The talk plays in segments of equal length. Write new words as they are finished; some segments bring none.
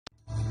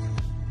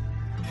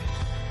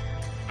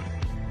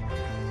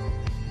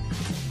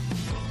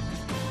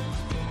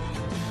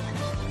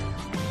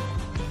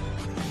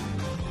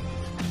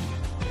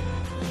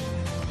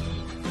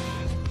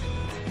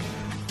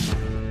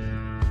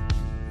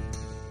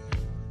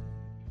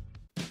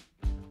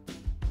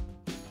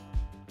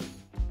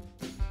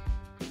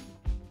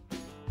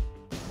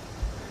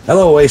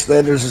Hello,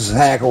 Wastelanders. This is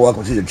Hacker.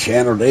 Welcome to the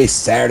channel. Today,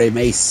 Saturday,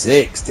 May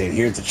 6th, and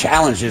here's the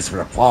challenges for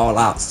the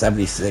Fallout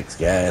 76,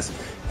 guys.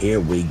 Here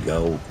we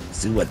go.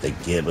 See what they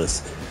give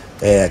us.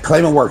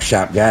 Claim a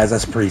workshop, guys.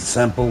 That's pretty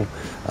simple.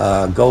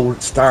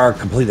 Gold star,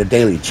 complete a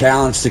daily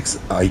challenge. You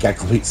got to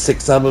complete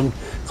 6 of them.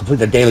 Complete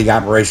the daily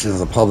operations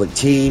as a public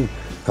team.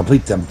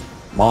 Complete the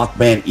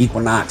Mothman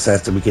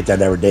Equinox. We get that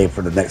every day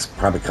for the next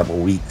probably couple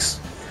weeks.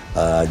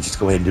 Just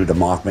go ahead and do the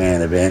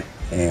Mothman event.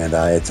 And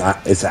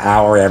it's an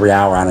hour, every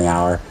hour on an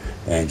hour,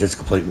 and just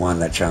complete one.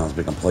 That challenge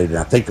will be completed.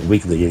 I think the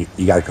weekly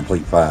you got to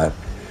complete 5.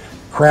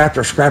 Craft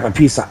or scrap a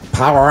piece of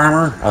power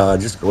armor.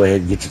 Just go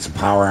ahead and get you some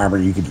power armor.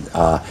 You can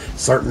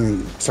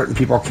certain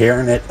people are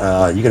carrying it.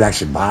 You can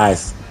actually buy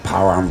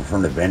power armor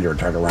from the vendor and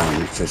turn it around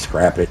and just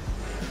scrap it.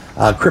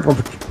 Cripple.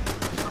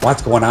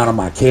 What's going on in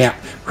my camp?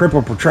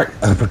 Cripple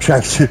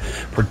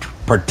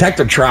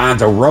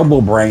protectotrons or robo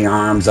brain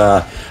arms.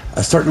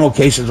 Certain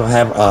locations will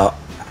have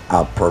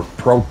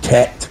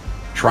protect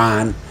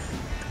Tron,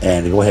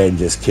 and go ahead and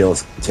just kill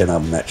 10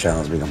 of them. That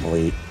challenge will be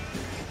complete.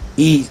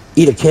 Eat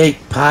a cake,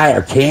 pie,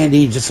 or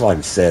candy, just like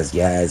it says,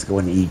 guys. Go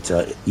ahead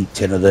and eat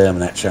 10 of them,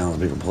 and that challenge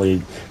will be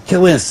complete.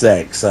 Kill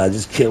insects.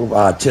 Just kill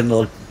 10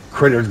 little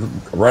critters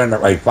running,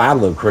 like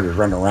 5 little critters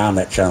running around.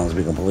 That challenge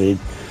will be complete.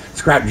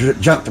 Scrap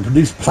junk to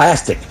produce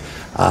plastic.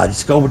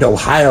 Just go over to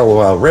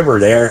Ohio River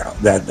there.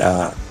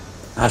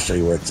 I'll show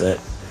you where it's at.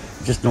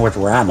 Just north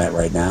of where I'm at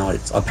right now.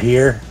 It's up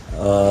here.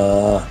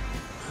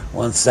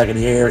 1 second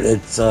here.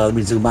 It's let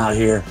me zoom out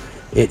here.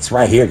 It's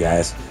right here,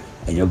 guys,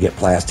 and you'll get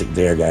plastic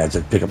there, guys.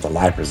 Just pick up the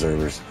life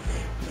preservers,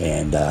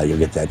 and you'll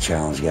get that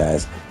challenge,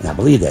 guys. And I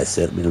believe that's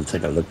it. Let me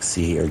take a look,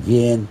 see here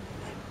again.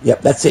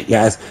 Yep, that's it,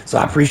 guys. So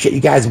I appreciate you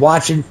guys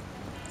watching,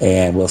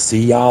 and we'll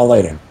see y'all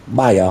later.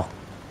 Bye, y'all.